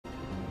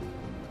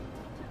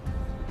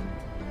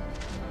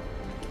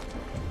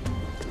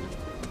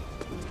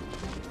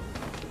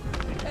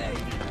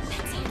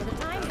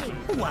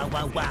Wow,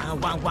 wow, wow,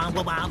 wow, wow,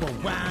 wow, wow, wow,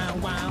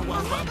 wow, wow,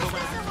 wow, wow.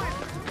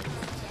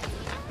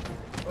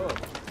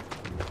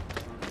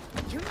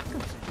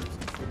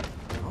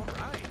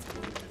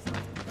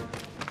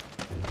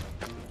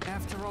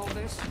 After all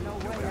this, no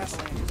way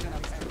Avalanche is gonna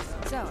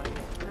pay. So,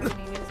 heard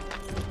any news?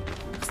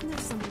 Isn't there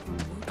somebody from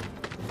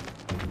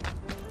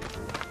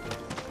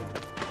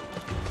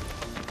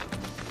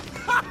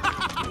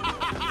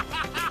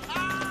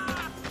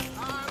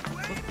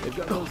They've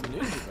got those ninja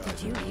guys.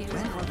 Did you hear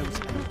that?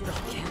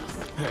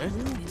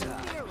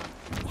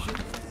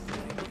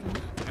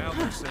 Now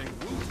they're saying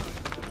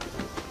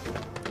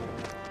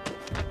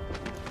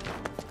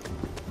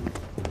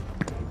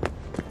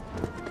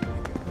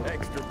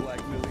Extra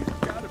black lilies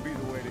gotta be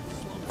the way to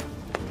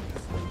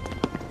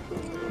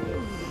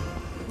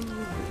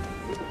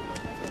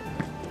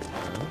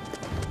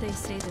They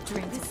say the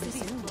trains have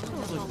resumed.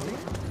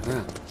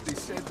 They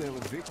said there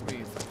was Vic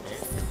being.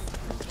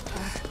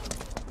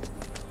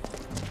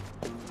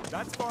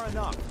 That's far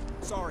enough.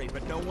 Sorry,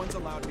 but no one's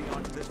allowed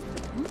beyond this.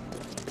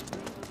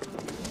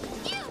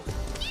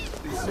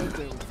 They said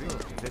there was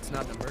Vic. it's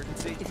not an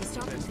emergency. If you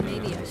stop,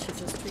 maybe I should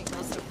just treat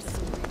myself to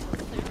some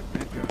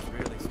Midgar's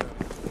really stuck.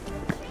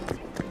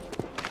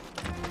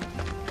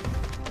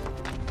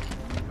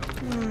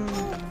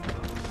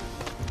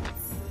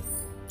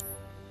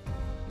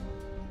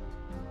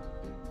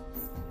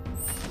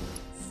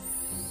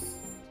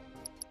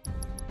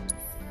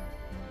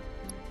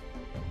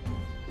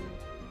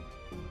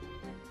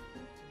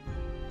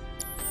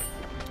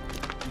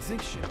 You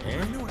think shit? I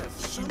know what I've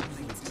shown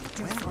you.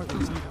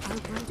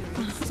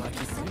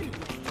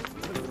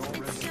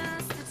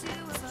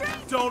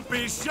 Don't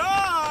be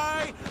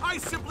shy! I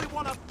simply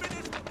want to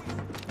finish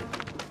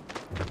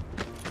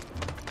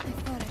I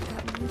thought I'd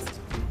gotten used to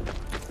it.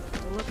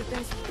 Look at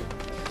this.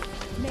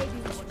 Maybe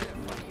we should get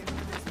money.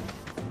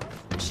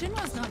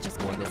 Shinra's not just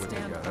going to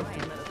stand by and let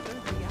a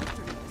third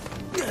reactor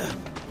do this.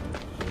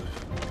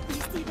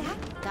 You see that?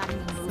 Got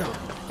any moves?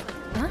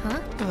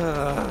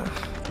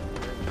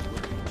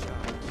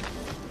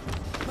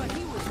 But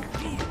he was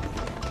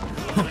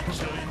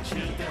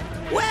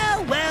Well,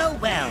 well,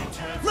 well.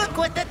 Look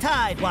what the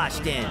tide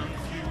washed in.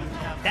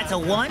 That's a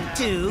 1,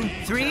 2,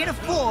 3, and a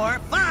 4,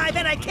 5,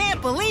 and I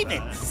can't believe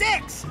it,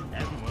 6.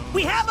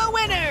 We have a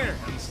winner.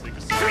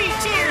 3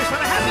 cheers for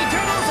the Happy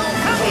Turtles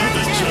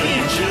Homecoming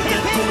champions.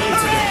 Hip, hip,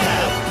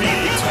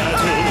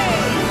 hooray!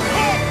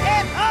 Hip,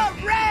 hip,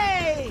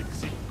 hooray!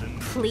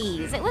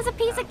 Please, it was a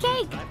piece of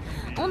cake.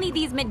 Only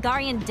these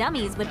Midgarian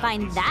dummies would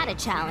find that a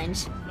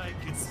challenge.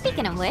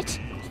 Speaking of which,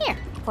 here,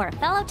 for a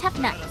fellow tough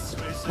nut.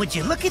 Would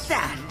you look at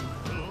that?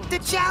 The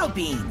Chow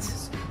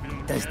Beans.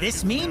 Does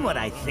this mean what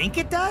I think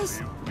it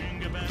does?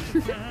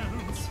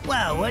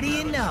 Well, what do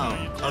you know?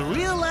 A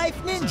real-life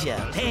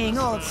ninja paying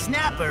old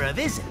Snapper a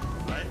visit.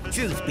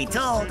 Truth be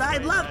told,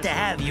 I'd love to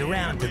have you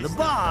round to the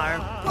bar,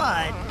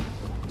 but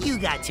you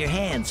got your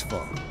hands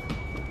full.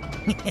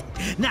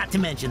 Not to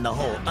mention the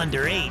whole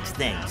underage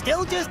thing.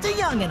 Still just a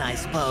youngin', I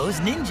suppose,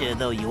 ninja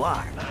though you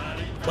are.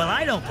 Well,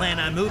 I don't plan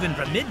on moving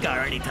from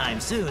Midgar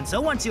anytime soon,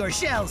 so once your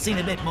shell's seen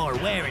a bit more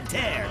wear and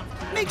tear,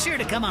 make sure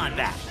to come on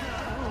back.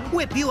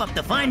 Whip you up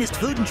the finest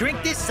food and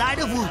drink this side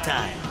of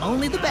Wu-Tai.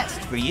 Only the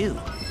best for you.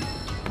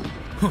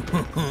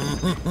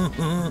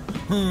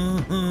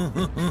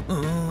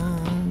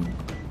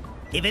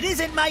 If it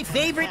isn't my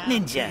favorite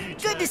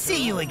ninja, good to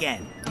see you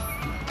again.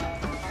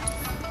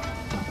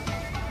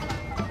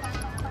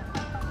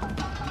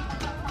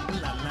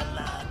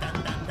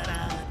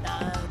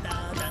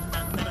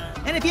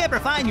 And if you ever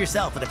find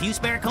yourself with a few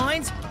spare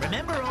coins,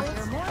 remember all...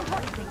 There are more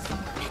important things.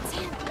 That's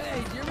him.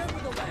 Hey, do you remember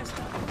the last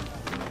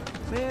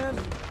time? Man,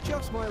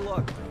 just my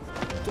luck.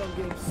 Dumb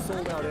games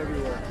sold out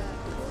everywhere.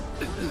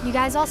 You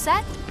guys all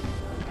set?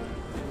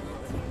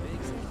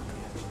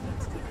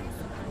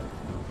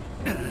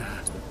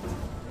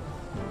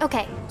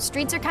 Okay,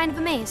 streets are kind of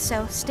a maze,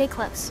 so stay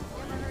close.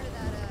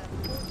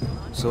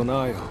 So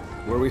Naya,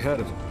 where are we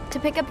headed? To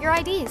pick up your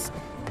IDs.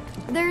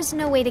 There's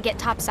no way to get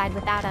topside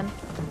without him.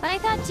 But I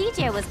thought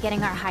DJ was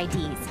getting our high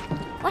Ds.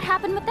 What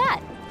happened with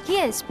that? He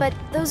is, but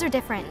those are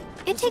different.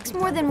 It takes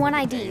more than one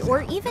ID,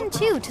 or even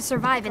 2, to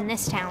survive in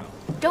this town.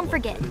 Don't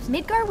forget,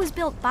 Midgar was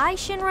built by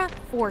Shinra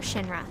for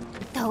Shinra.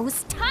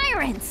 Those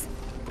tyrants!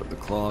 Put the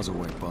claws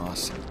away,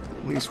 boss.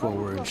 At least while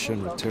we're in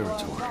Shinra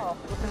territory.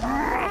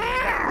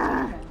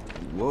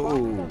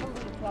 Whoa.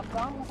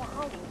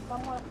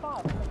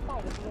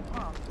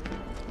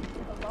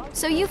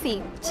 So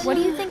Yuffie, what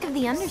do you think of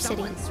the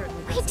Undercity?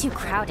 Way too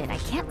crowded, I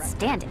can't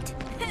stand it.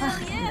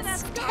 Ugh, and the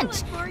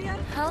stench.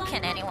 How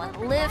can anyone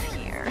live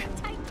here?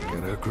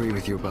 Gotta agree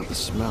with you about the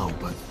smell,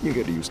 but you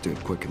get used to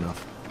it quick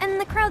enough. And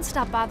the crowds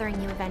stop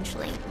bothering you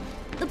eventually.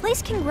 The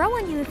place can grow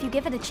on you if you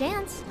give it a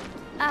chance.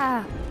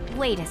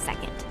 Wait a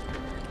second.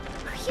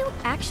 Are you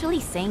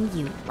actually saying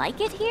you like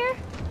it here?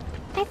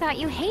 I thought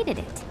you hated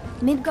it.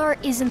 Midgar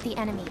isn't the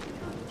enemy.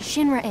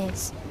 Shinra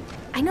is.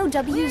 I know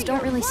W's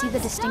don't really see the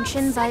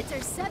distinction, but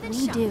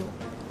we do.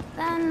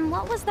 Then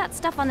what was that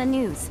stuff on the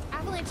news?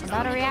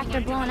 About a reactor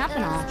blowing up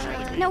and all.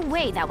 No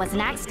way that was an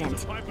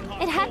accident.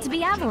 It had to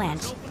be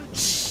Avalanche.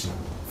 Shh!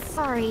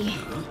 Sorry.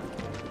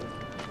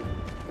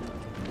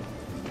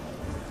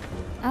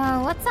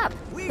 What's up?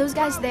 Those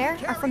guys there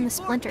are from the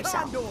Splinter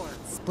Cell.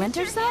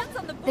 Splinter Cell?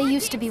 They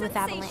used to be with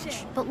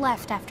Avalanche, but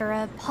left after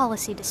a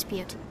policy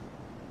dispute.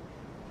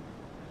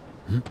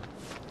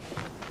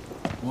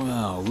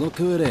 Wow, look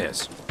who it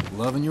is.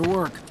 Loving your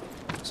work.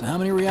 So how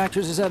many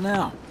reactors is that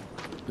now?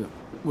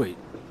 Wait,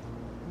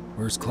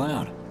 where's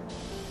Cloud?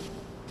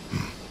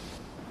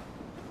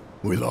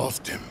 We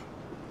lost him.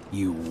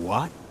 You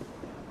what?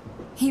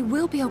 He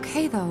will be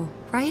okay though,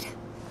 right?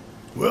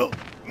 Well,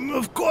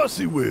 of course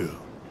he will.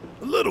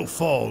 A little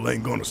fall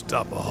ain't gonna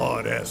stop a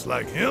hard ass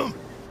like him.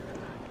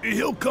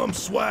 He'll come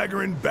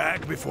swaggering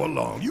back before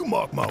long, you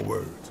mark my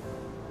words.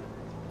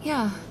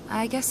 Yeah,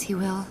 I guess he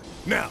will.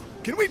 Now,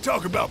 can we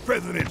talk about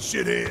President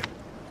Shithead?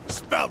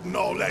 Spouting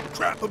all that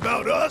crap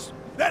about us?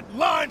 That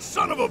lying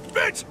son of a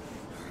bitch?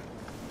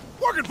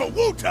 Working for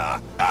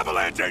Wutai,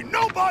 Avalanche ain't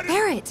nobody—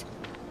 Barrett!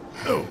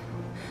 Oh,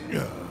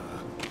 yeah.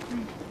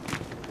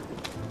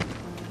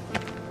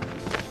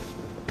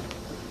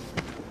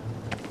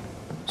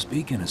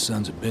 Speaking of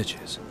sons of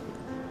bitches,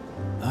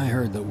 I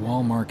heard that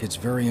Wall Market's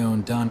very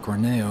own Don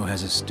Corneo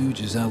has his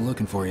stooges out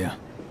looking for you.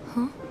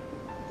 Huh?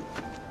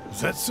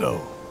 Is that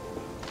so?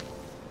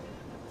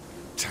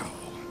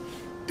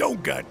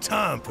 Don't got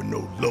time for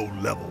no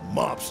low-level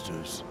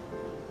mobsters.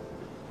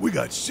 We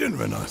got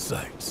Shinra in our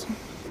sights.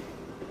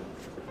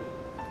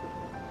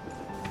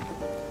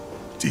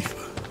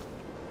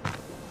 Tifa,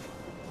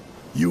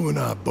 you and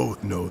I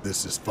both know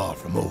this is far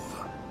from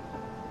over,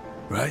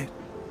 right?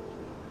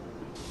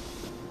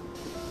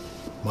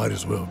 Might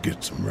as well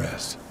get some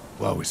rest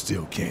while we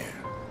still can.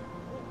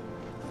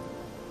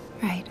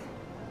 Right.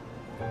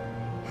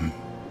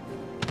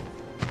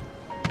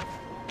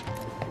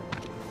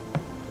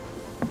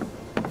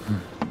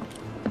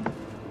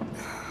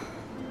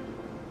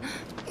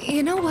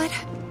 You know what?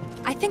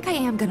 I think I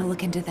am gonna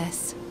look into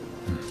this.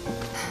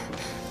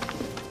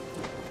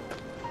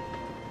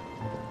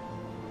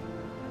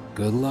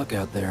 Good luck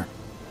out there.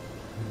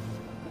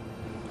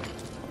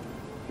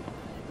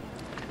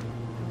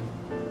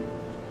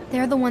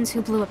 They're the ones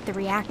who blew up the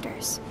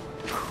reactors.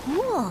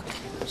 Cool.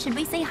 Should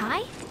we say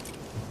hi?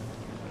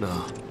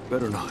 Nah,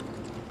 better not.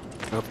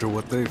 After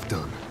what they've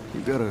done,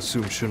 you gotta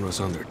assume Shinra's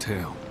on their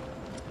tail.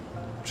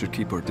 Should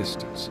keep our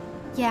distance.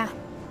 Yeah,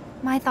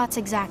 my thoughts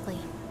exactly.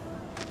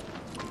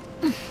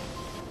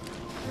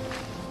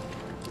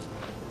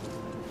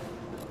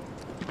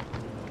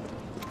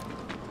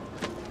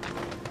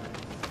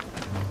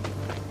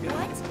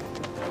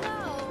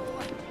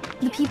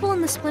 The people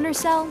in the Splinter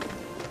Cell,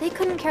 they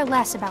couldn't care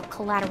less about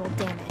collateral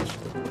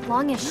damage,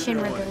 long as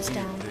Shinra goes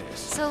down.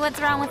 So what's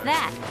wrong with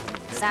that?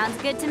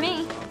 Sounds good to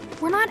me.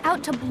 We're not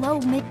out to blow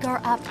Midgar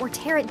up or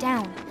tear it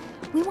down.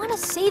 We want to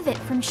save it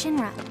from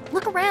Shinra.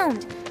 Look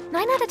around.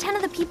 9 out of 10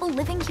 of the people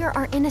living here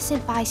are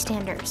innocent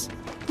bystanders.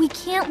 We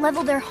can't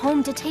level their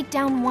home to take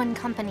down one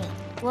company.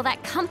 Well,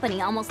 that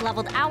company almost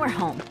leveled our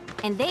home,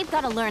 and they've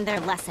got to learn their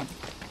lesson.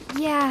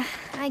 Yeah,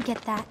 I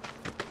get that.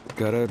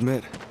 Gotta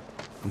admit,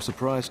 I'm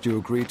surprised you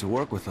agreed to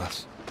work with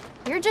us.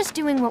 We're just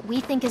doing what we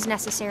think is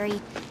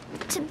necessary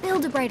to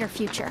build a brighter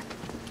future.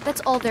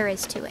 That's all there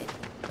is to it.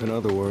 In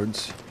other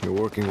words, you're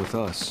working with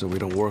us so we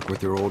don't work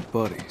with your old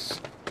buddies,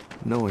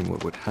 knowing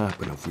what would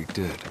happen if we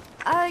did.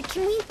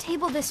 Can we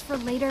table this for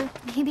later,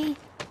 maybe?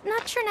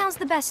 Not sure now's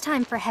the best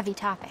time for heavy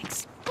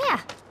topics.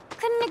 Yeah,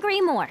 couldn't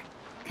agree more.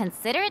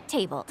 Consider it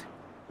tabled.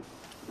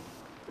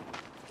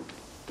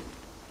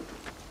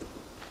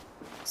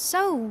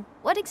 So,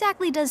 what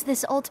exactly does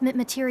this ultimate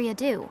materia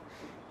do?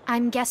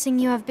 I'm guessing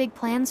you have big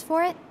plans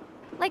for it?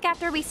 Like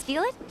after we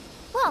steal it?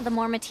 Well, the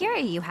more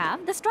materia you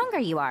have, the stronger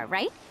you are,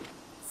 right?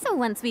 So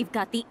once we've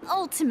got the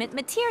ultimate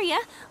materia,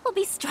 we'll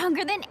be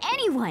stronger than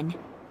anyone.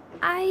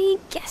 I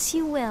guess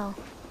you will.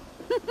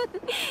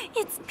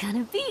 It's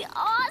gonna be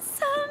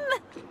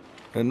awesome!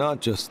 And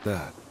not just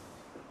that.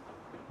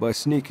 By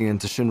sneaking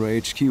into Shinra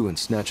HQ and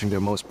snatching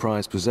their most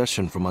prized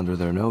possession from under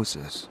their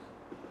noses,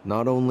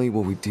 not only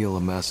will we deal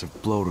a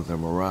massive blow to their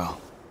morale,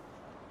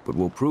 but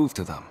we'll prove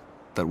to them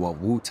that while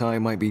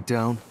Wutai might be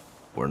down,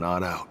 we're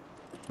not out.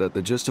 That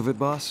the gist of it,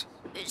 boss?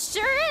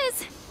 Sure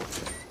is!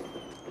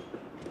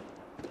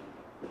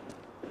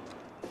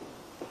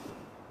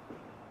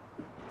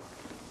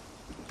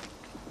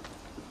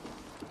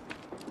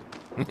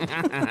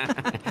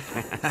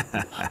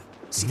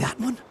 See that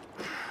one?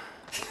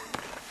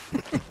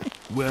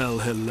 Well,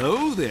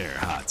 hello there,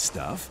 hot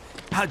stuff.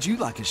 How'd you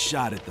like a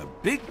shot at the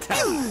big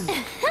time?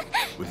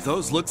 With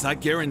those looks, I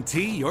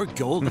guarantee you're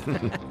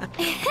golden.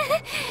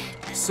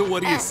 So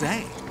what do you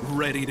say?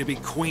 Ready to be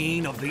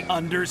queen of the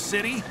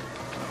Undercity?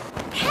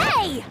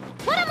 Hey!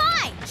 What am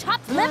I?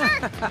 Chopped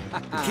liver?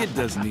 Kid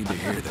doesn't need to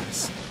hear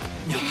this.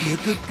 Be a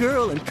good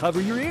girl and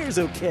cover your ears,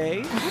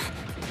 okay?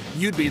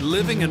 You'd be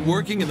living and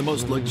working in the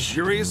most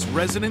luxurious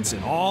residence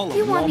in all of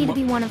You want me to Walmart.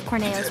 be one of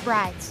Corneo's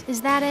brides,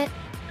 is that it?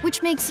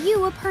 Which makes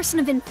you a person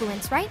of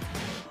influence, right?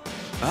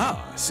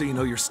 Oh, so you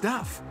know your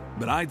stuff.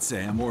 But I'd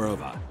say I'm more of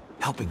a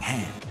helping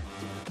hand.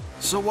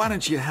 So why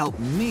don't you help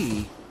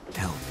me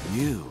help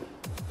you?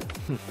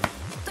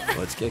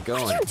 Let's get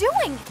going. What are you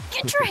doing?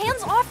 Get your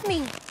hands off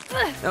me!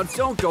 Now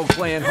don't go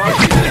playing hard.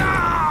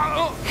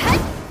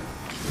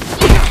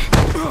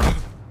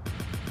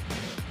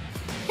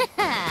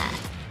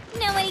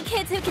 Know any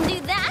kids who can do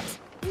that?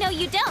 No,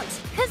 you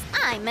don't, because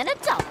I'm an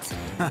adult.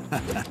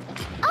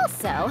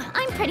 Also,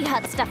 I'm pretty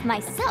hot stuff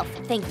myself,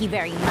 thank you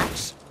very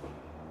much.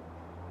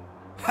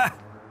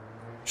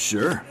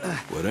 Sure.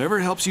 Whatever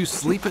helps you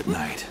sleep at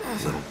night,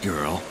 little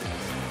girl.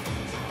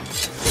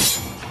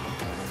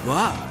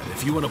 But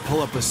if you want to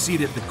pull up a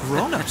seat at the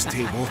grown-ups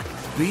table,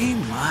 be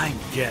my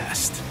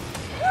guest.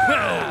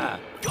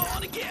 Get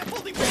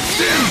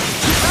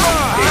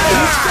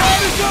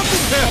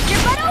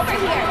your butt over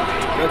here!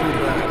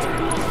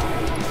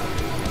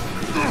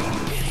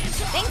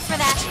 Thanks for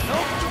that.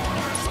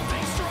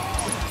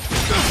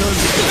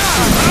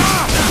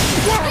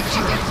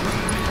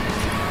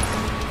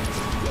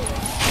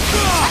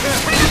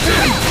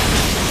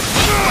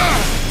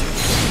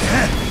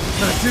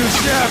 Not too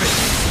shabby.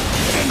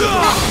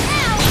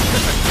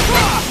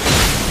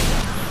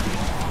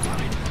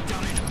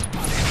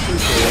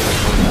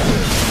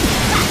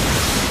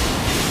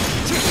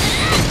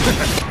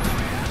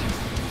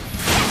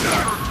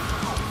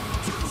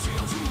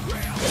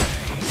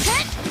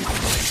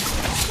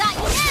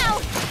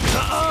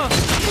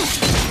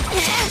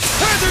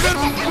 Got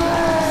you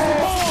now.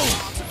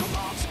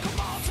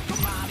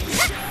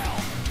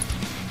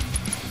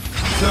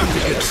 Time to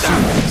get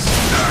serious.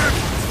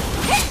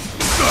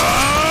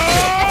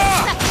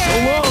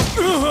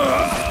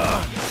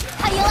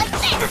 How you like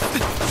this?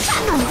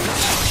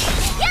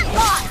 Get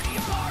lost!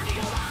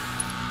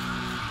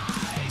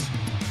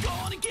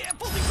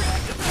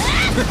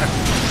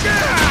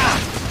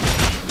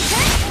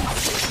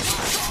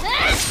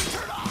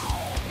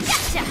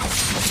 Gotcha!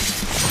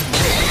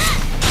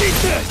 Eat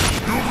this!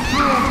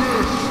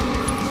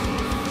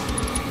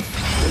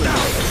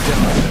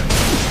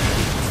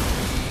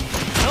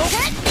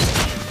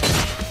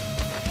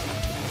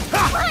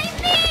 Behind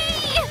me!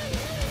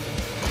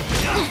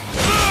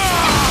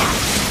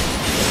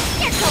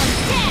 You're going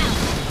down!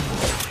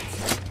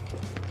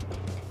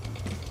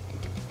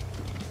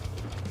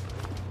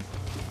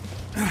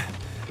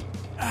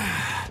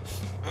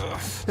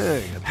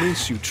 Hey, at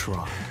least you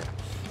tried.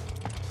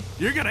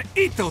 You're gonna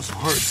eat those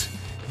words,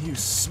 you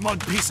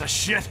smug piece of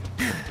shit.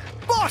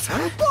 Boss!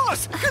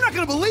 Boss! You're not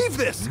gonna believe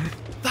this!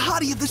 The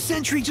hottie of the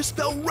century just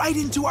fell right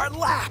into our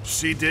lap.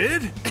 She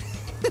did?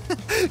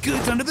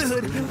 Goods under the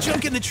hood,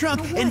 junk in the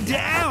trunk, and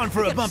down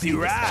for a bumpy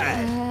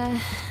ride.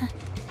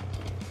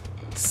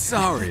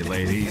 Sorry,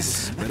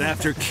 ladies, but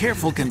after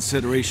careful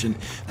consideration,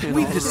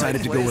 we've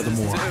decided to go with a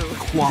more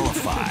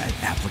qualified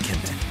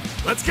applicant.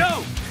 Let's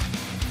go!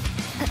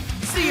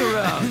 See you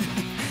around.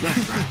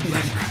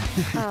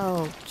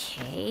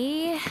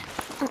 Okay.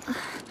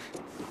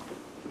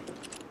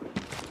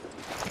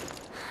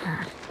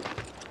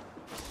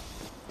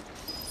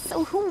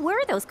 So who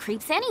were those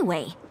creeps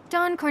anyway?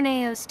 Don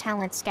Corneo's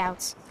talent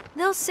scouts.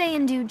 They'll say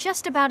and do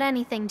just about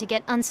anything to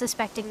get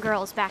unsuspecting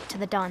girls back to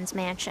the Don's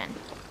mansion.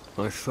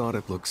 I thought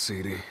it looked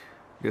seedy.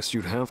 Guess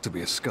you'd have to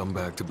be a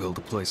scumbag to build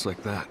a place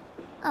like that.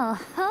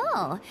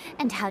 Oh-ho!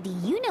 And how do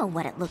you know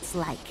what it looks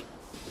like?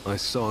 I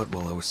saw it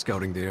while I was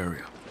scouting the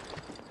area.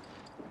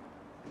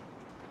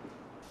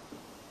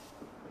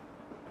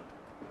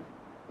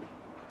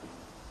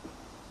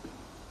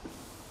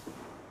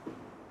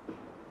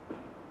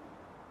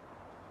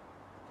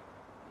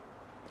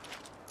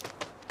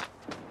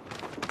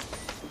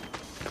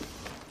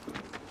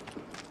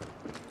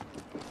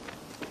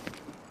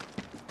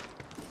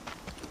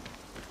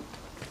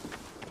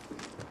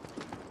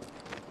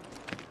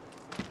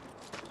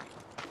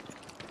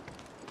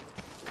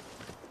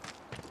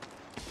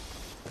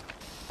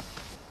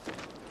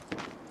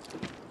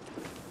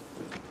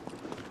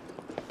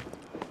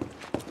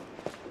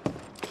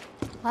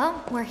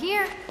 Well, we're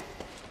here.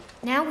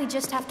 Now we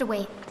just have to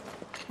wait.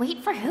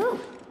 Wait for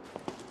who?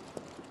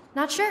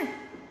 Not sure.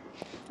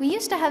 We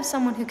used to have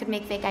someone who could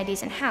make fake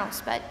IDs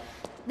in-house, but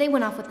they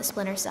went off with the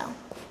Splinter Cell.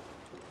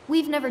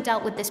 We've never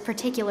dealt with this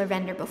particular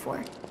vendor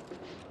before.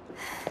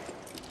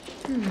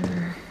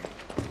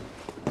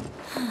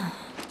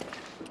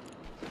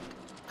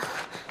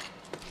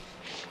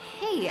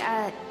 Hey,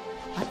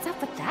 what's up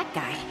with that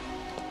guy?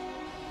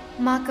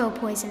 Mako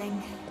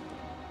poisoning.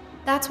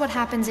 That's what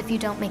happens if you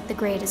don't make the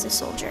grade as a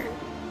soldier.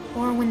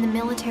 Or when the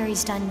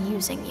military's done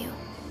using you.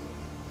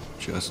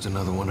 Just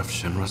another one of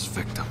Shinra's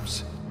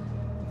victims.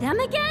 Them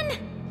again?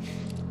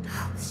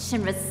 Oh,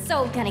 Shinra's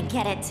so gonna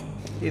get it.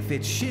 If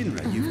it's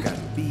Shinra you've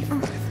got beef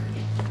with,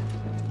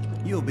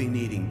 you'll be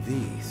needing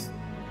these.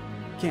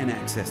 Can't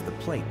access the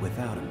plate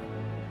without them.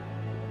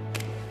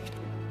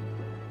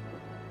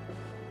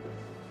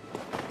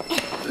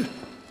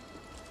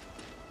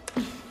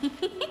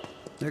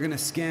 They're gonna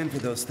scan for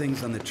those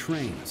things on the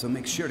train, so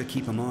make sure to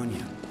keep them on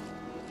you.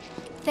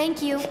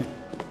 Thank you.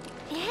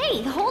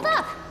 Hey, hold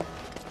up!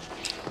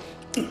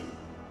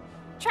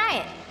 Try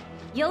it.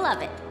 You'll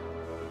love it.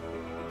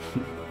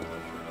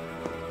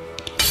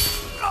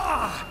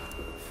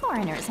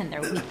 Foreigners and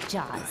their weak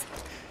jaws.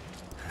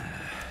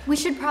 We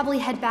should probably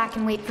head back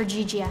and wait for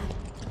Gigia.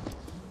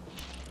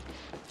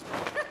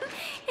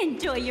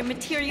 Enjoy your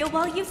material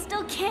while you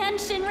still can,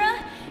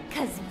 Shinra,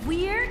 'cause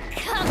we're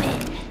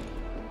coming.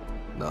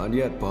 Not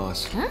yet,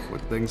 boss.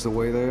 With things the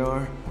way they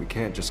are, we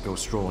can't just go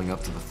strolling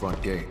up to the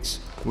front gates.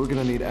 We're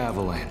gonna need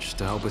Avalanche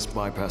to help us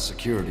bypass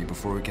security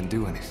before we can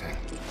do anything.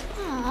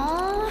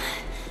 Aww.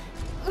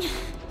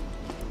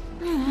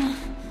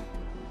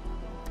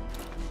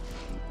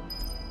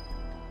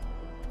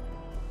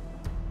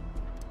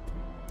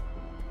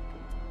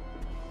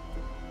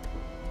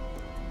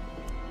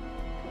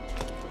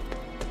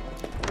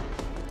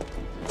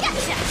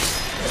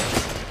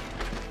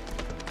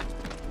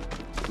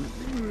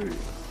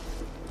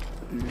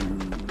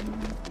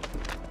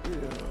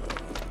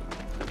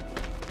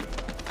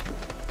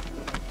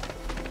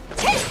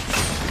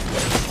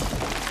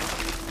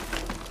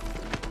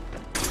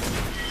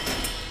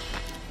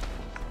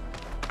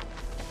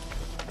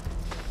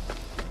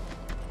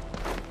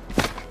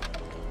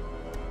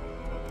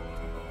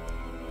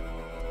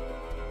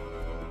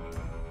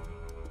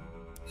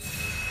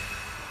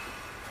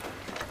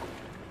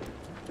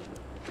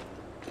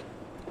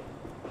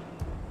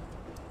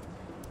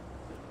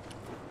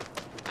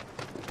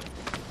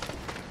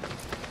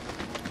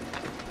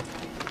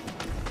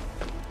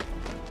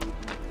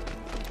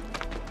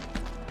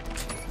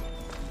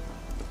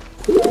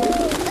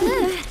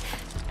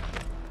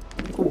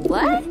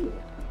 What?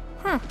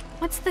 Huh,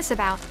 what's this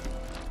about?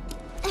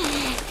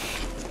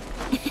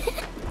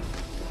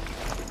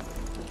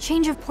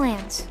 Change of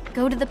plans.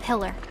 Go to the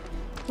pillar.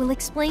 We'll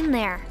explain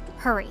there.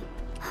 Hurry.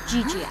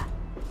 Gigia.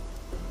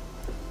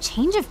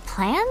 Change of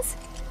plans?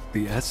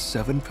 The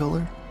S7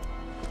 pillar?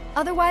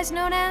 Otherwise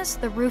known as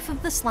the roof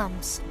of the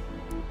slums.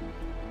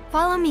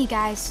 Follow me,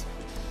 guys.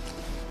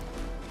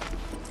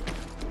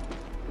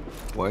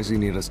 Why does he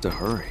need us to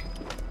hurry?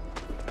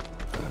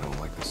 I don't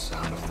like the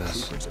sound of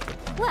this.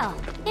 Well,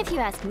 if you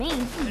ask me,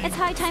 it's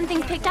high time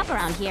things picked up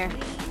around here.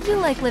 You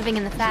like living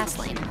in the fast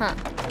lane, huh?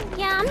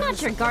 Yeah, I'm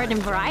not your garden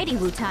variety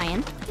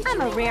Wu-Taian.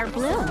 I'm a rare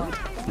bloom.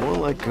 More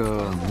like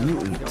a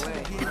mutant.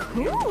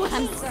 Ooh,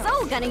 I'm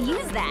so gonna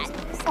use that.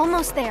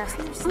 Almost there.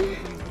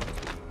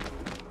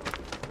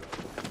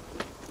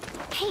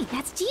 Hey,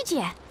 that's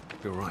Gigia.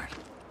 You're right.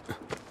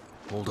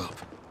 Hold up.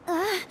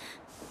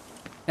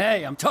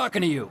 Hey, I'm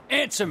talking to you.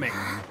 Answer me.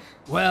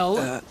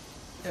 Well,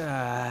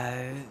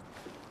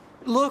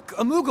 Look,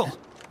 a Moogle.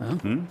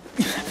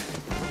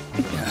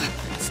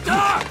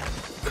 stop!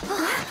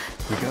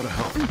 We gotta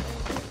help.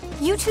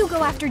 You two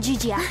go after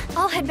Gigia.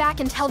 I'll head back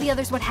and tell the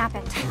others what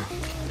happened.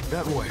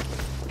 That way.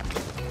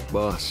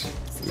 Boss,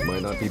 we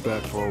might not be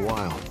back for a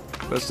while.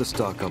 Best to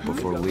stock up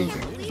before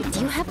leaving. Do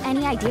you have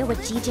any idea what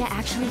Gigia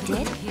actually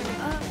did?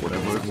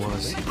 Whatever it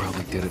was, he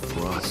probably did it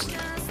for us.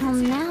 Well,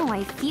 now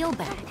I feel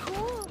bad.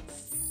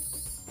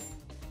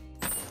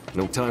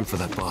 No time for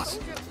that, boss.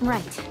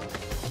 Right.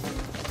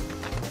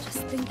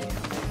 Just thinking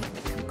how I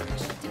could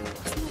crash it down.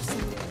 Wasn't there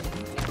some...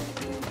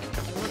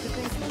 Look at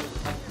this.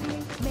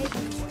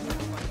 Maybe.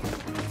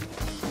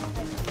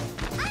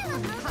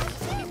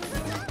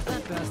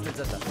 That bastard's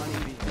at the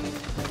honeybee.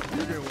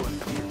 Bigger one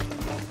here.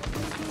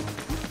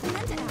 I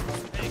meant to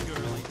ask. Hey,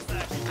 girlie,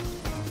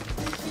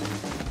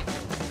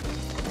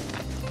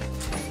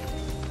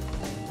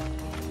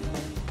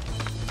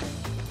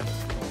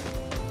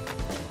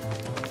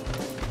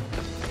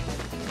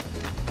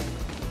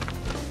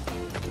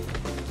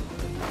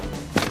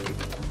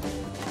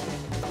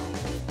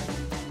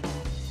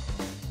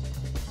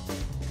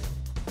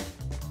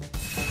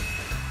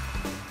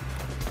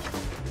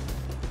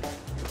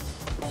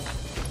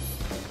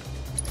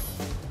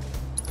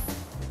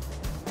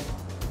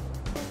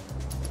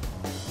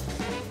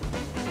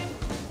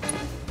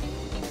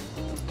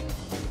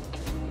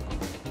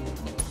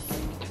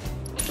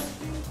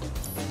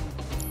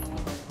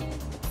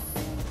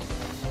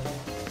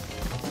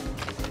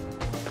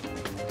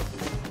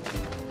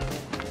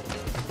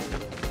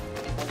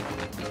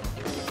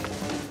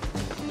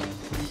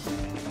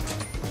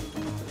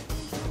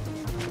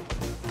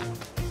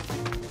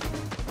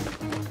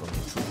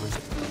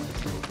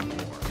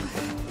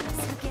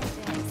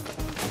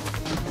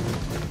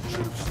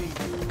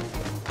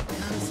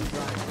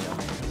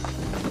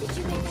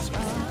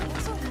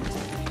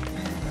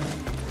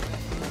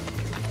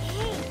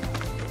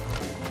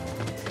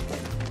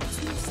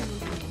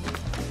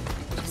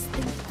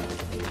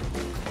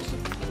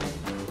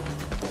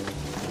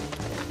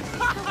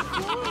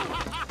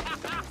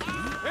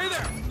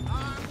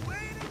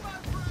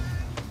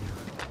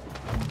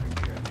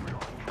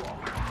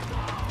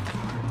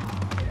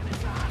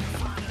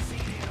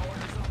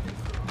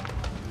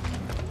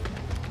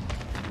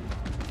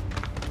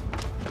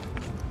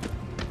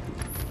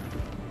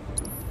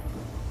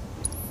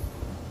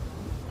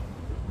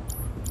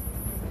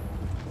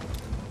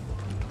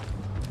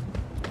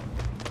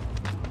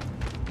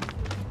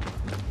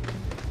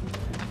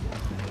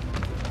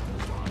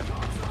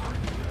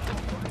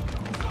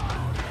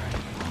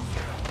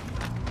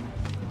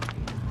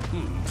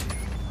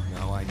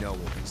 Now I know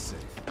we'll be safe.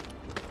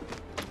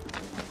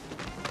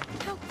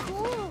 How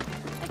cool!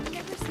 I've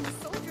never seen a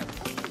soldier.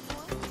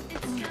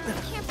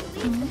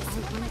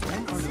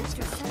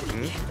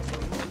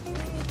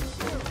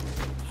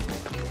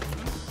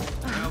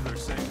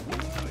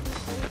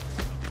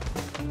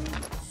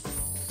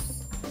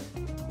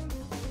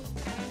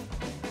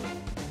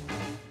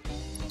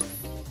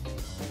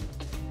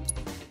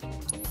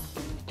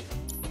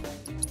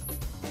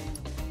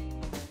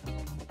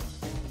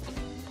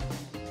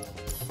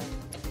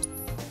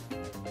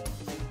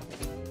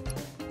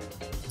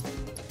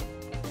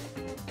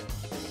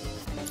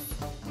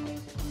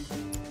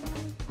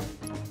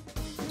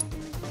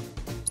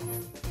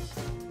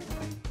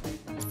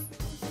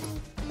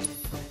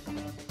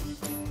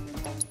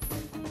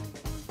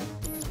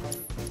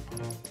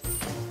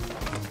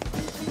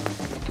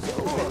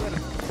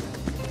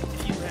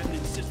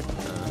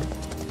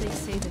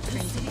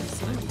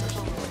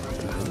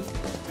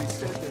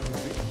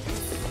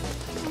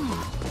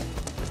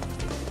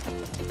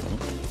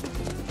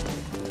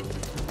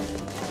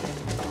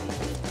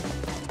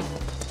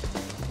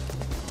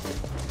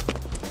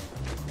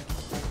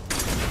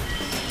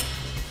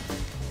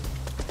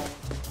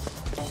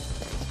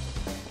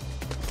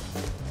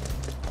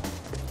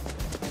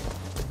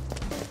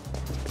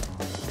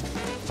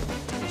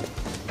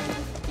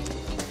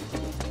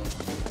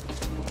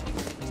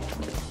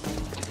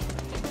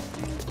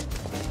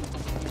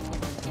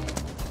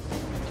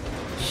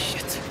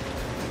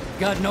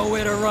 got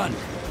nowhere to run.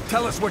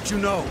 Tell us what you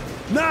know.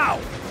 Now!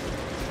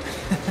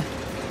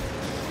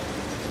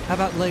 How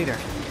about later?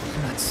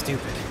 I'm not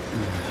stupid.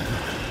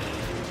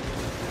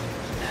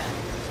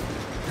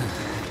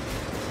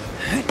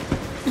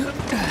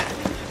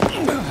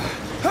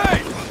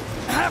 Hey!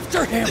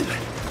 After him!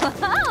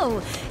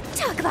 Oh,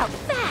 talk about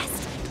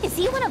fast. Is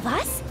he one of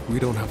us? We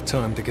don't have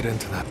time to get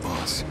into that,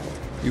 boss.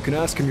 You can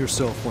ask him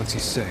yourself once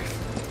he's safe.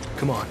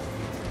 Come on.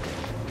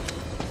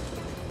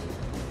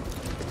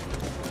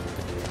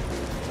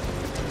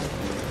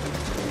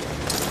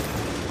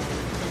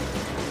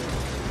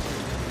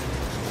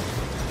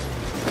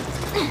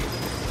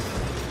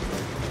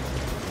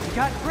 You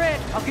got grit,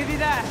 I'll give you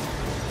that.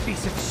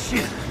 Piece of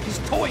shit. He's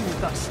toying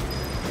with us.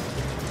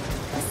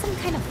 This some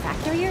kind of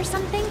factory or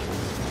something?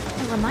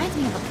 It reminds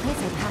me of a place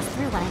I passed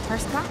through when I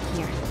first got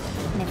here.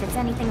 And if it's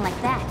anything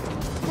like that,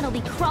 it'll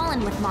be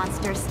crawling with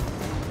monsters.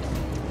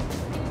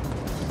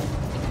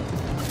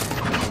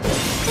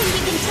 Think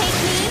you can take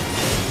me?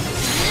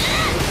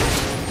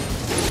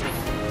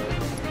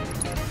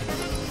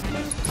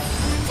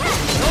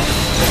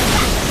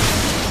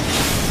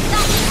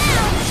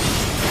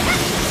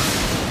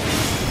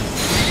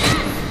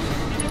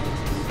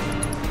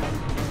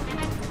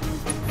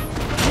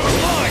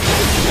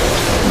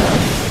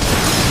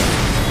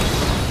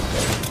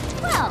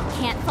 Well,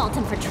 can't fault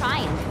him for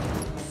trying.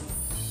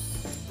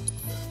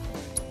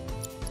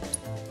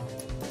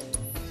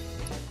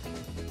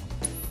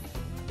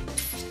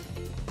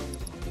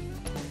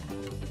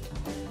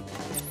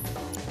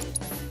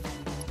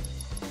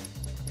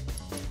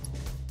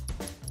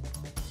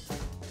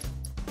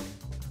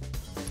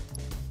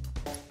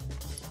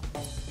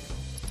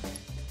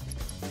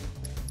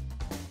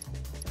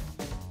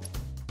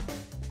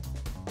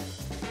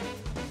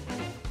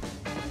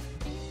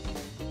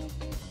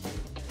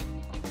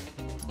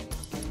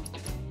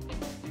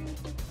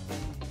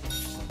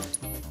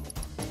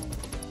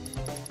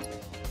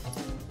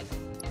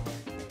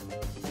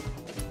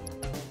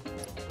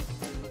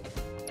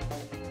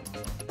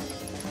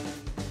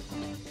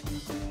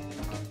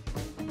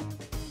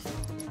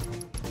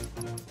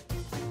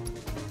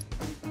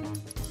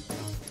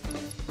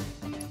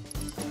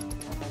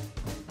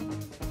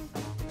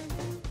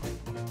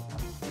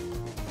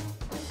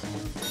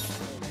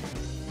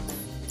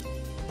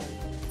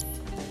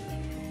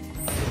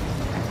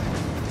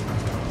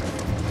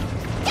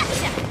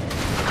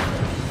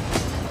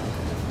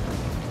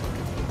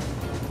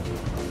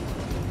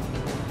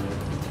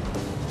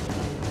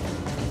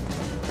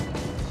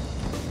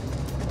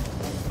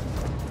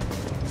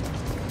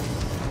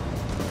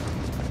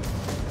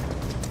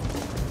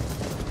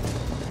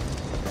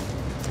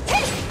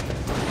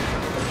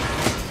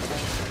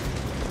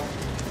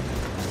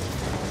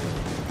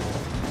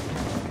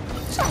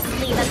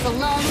 Leave us alone,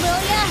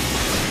 will ya?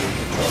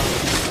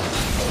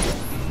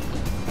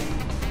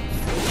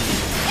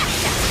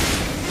 Gotcha!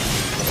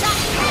 Stop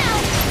now!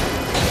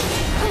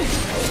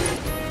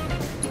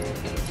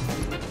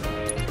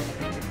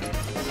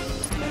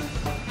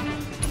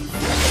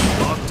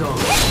 Locked on.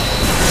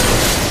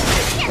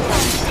 Get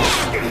those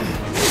down!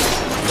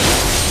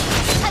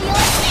 How you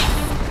like this?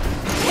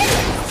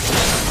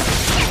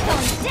 Get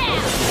those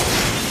down!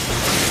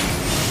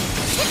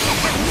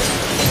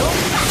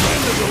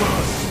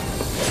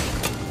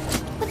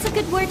 What's a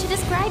good word to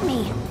describe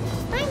me?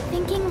 I'm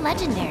thinking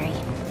legendary.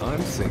 I'm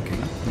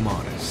thinking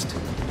modest.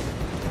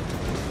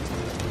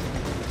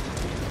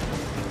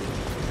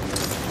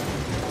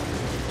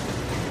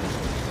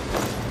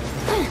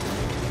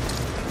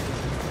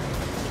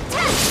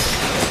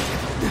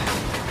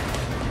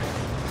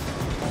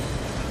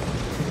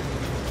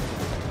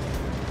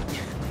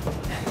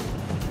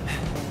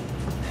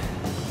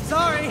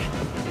 Sorry!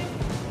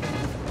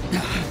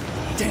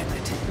 Damn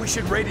it. We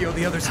should radio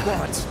the other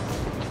squads.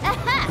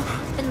 Aha!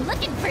 Been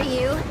looking for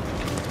you.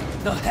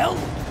 The hell?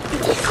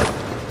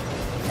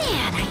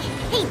 Man, I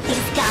hate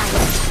these guys.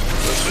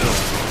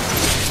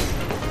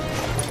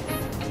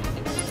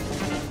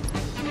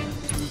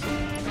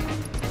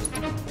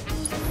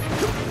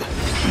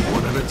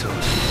 One at a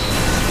time.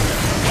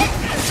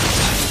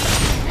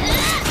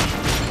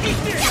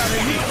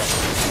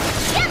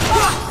 Get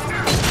lost!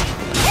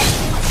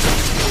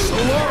 So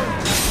long!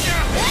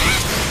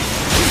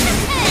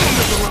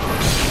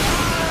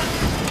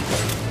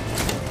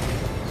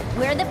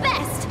 We're the best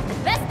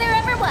there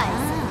ever was.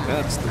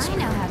 That's the I spirit,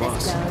 know how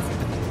boss. this goes.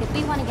 If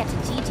we want to get to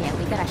GJ,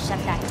 we gotta shut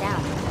that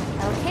down.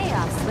 Okay,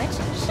 off switch,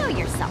 show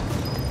yourself.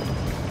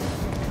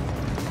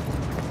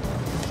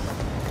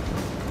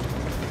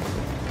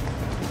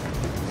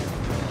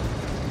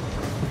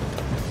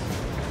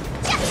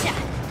 Gotcha!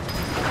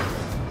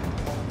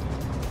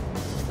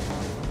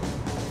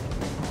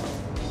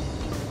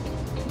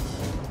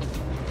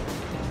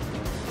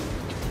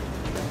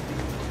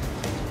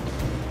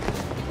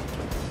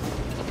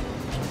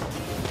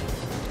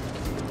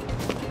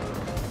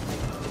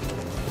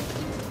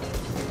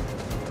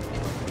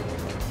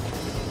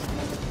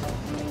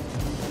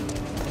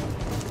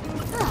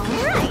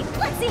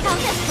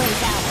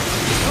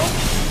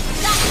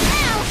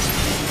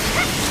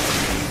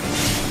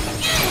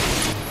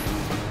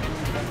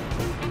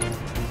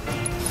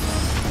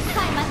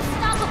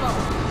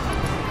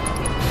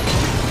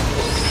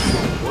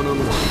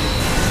 One-on-one.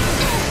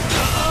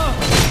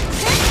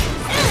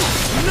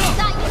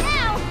 Got you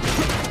now!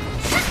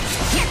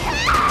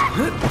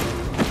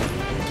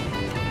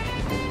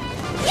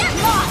 Get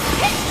lost!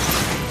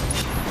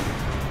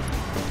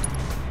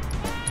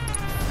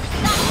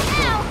 Got you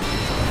now!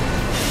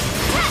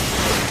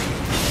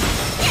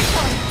 You're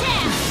going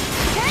down!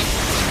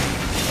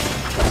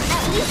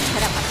 At least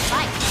put up a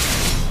fight.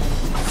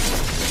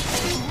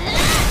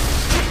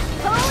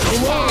 Oh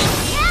yeah!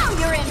 Now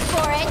you're in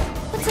for it!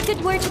 What's a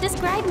good word to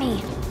describe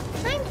me?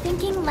 I'm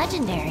thinking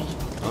legendary.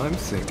 I'm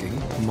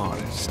thinking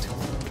modest.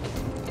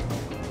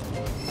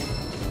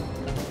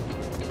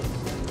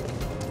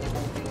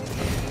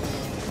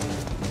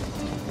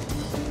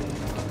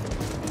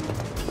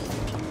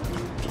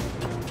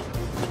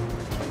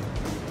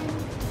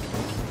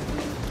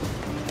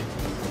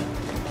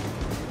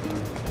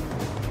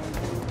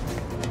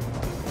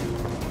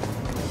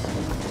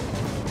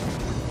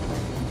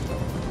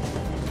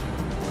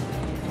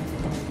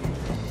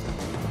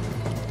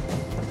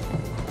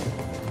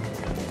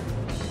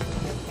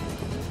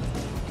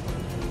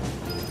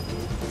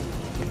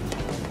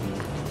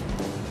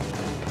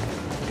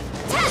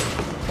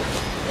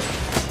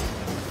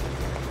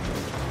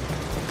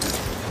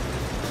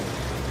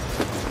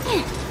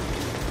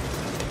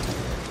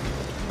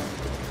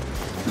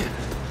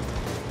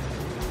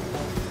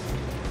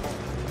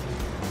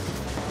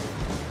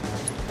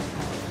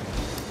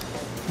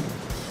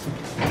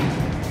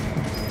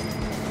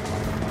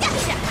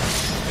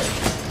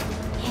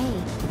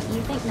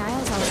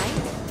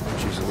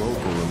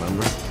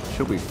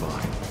 She'll be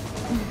fine.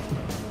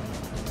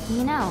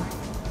 You know,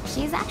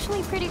 she's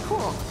actually pretty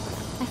cool.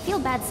 I feel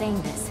bad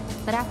saying this,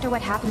 but after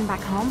what happened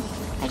back home,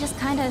 I just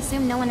kinda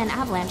assumed no one in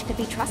Avalanche could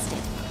be trusted.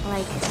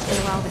 Like, they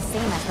were all the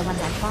same as the ones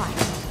I fought.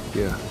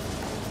 Yeah,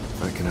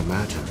 I can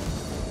imagine.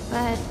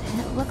 But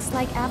it looks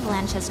like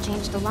Avalanche has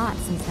changed a lot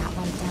since that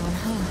went down,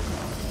 huh?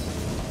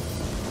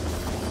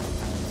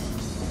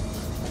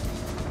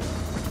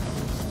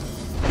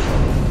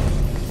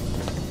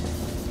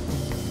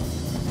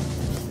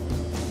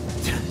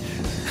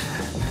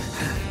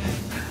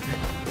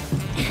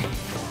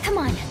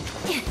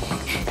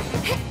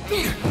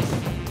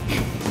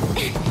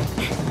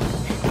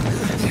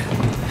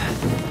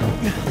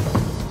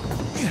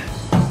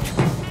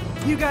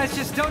 You guys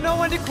just don't know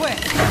when to quit.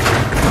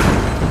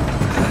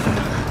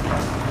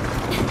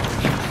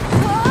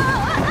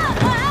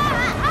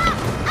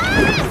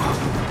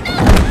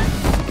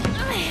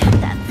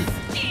 That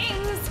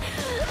stings.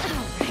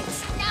 Alright,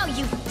 now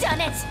you've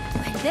done it.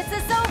 When this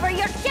is over,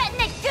 you're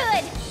getting it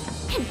good.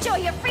 Enjoy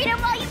your freedom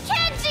while you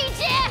can,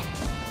 Gigi!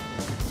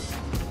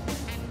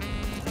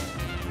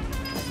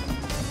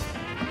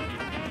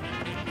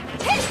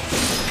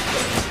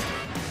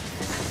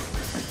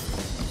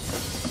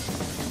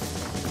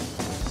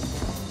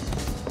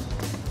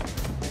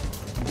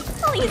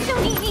 Please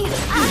don't eat me! It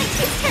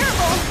tastes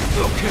terrible!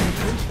 Okay,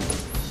 then.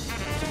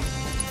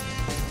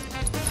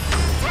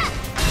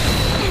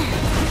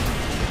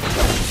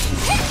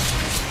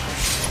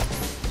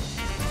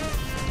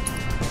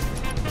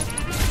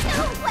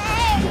 No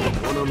way!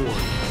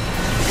 One-on-one.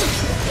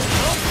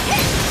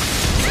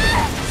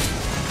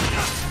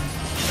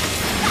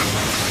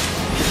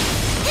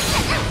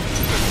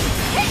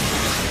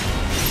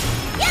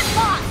 Get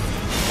lost!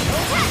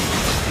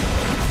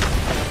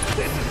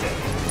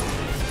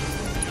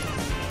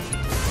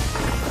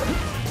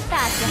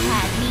 Thought you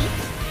had me.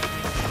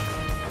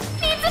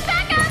 Need some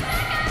backup!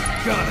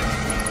 Got it.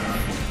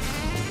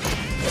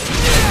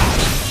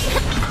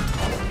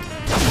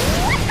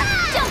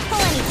 Don't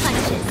pull any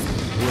punches.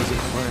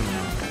 Wasn't planning.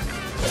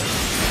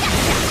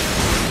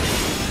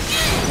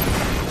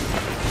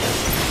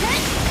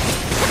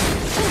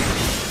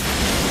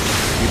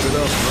 Keep it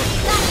up, huh?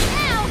 Got you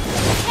now!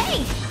 Hey!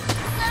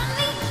 Let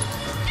me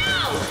go!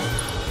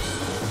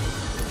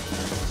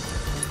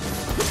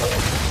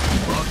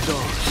 Locked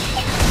on.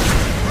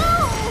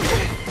 Oh!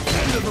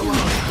 End of the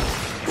line.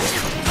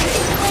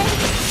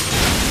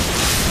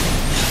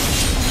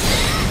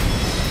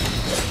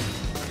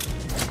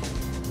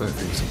 I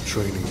think some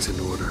training's in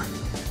order.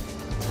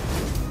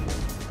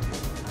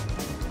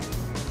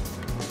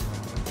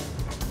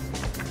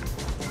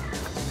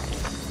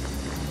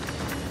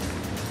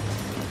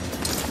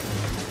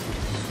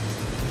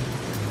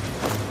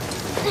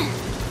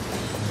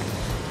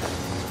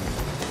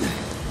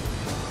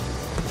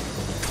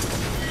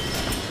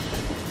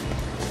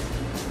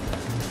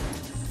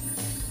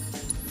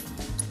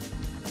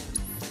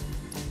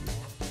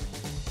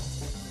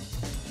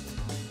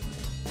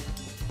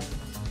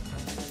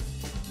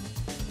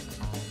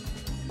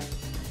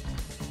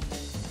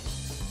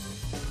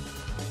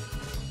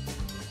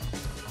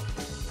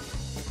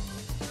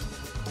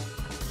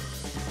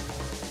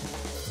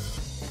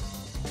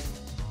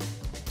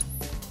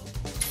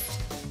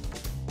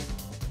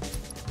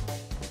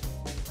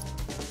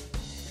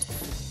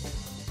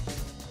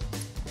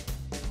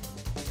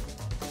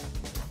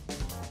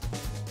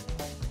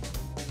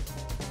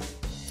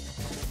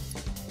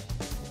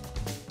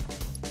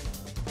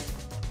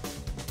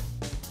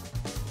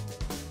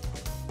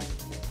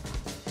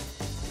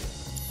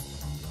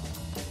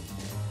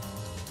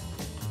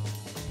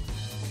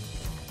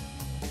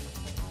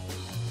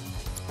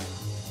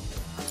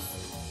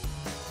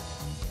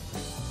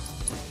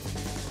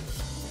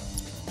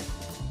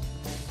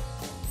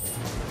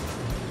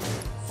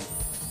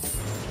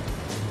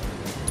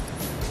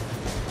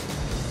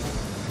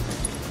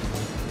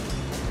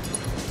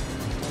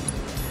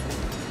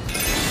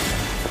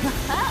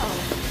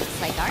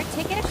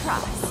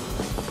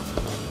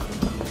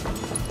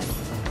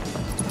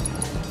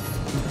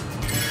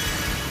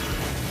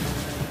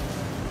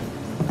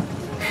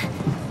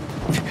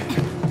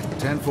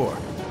 Unit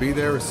 4, be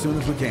there as soon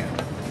as we can.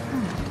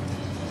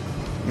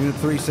 Unit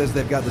 3 says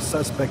they've got the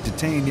suspect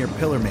detained near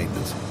pillar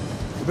maintenance.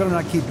 We better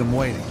not keep them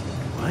waiting.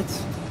 What?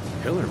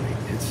 Pillar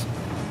maintenance?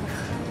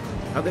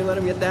 How'd they let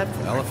him get that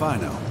far? Hell if I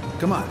know.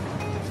 Come on.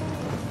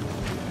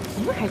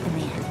 You heard the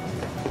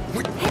man.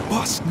 Wait,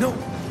 boss, no!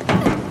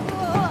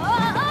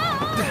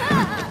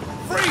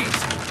 Freeze!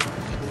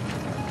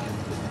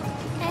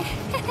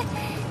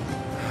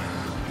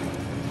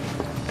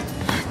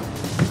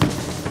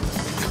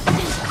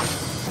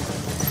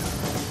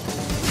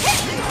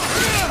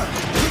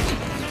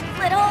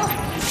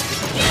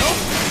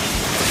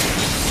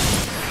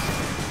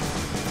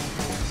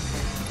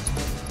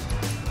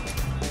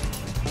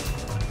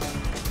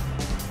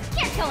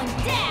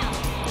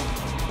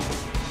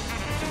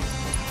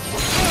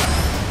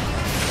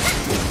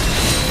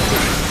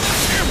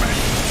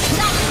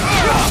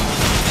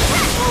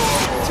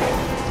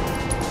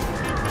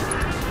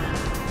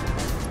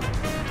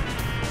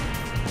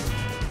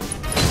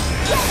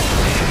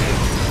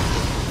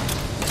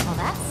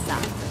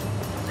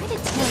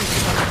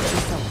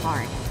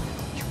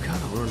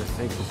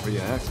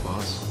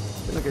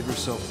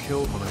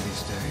 Killed one of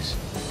these days.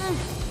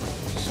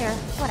 Sure,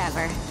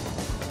 whatever.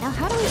 Now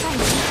how do we find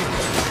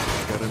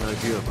Yuffie? Got an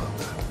idea about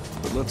that,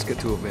 but let's get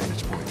to a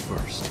vantage point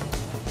first.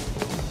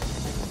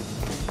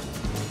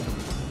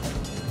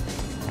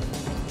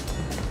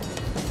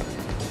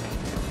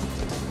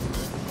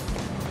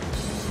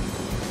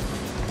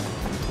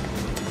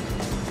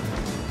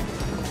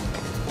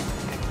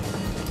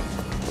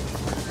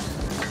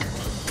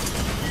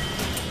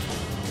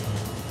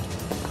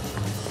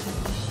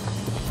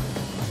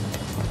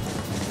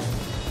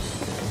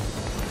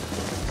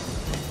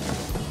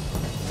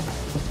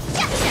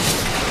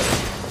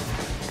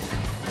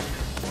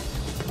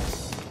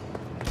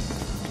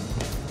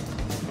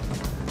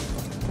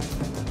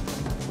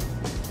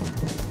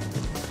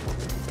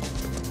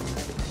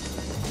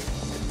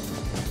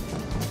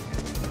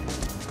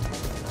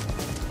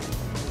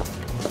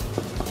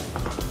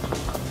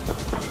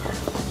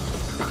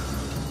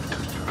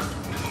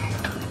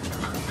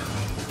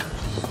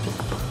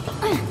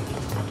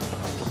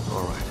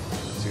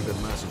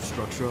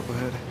 Up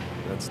ahead?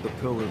 That's the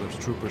pillar those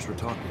troopers were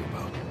talking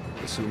about.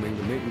 Assuming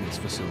the maintenance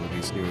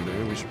facility's near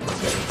there, we should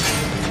probably...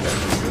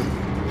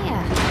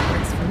 Yeah,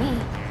 works for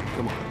me.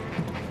 Come on.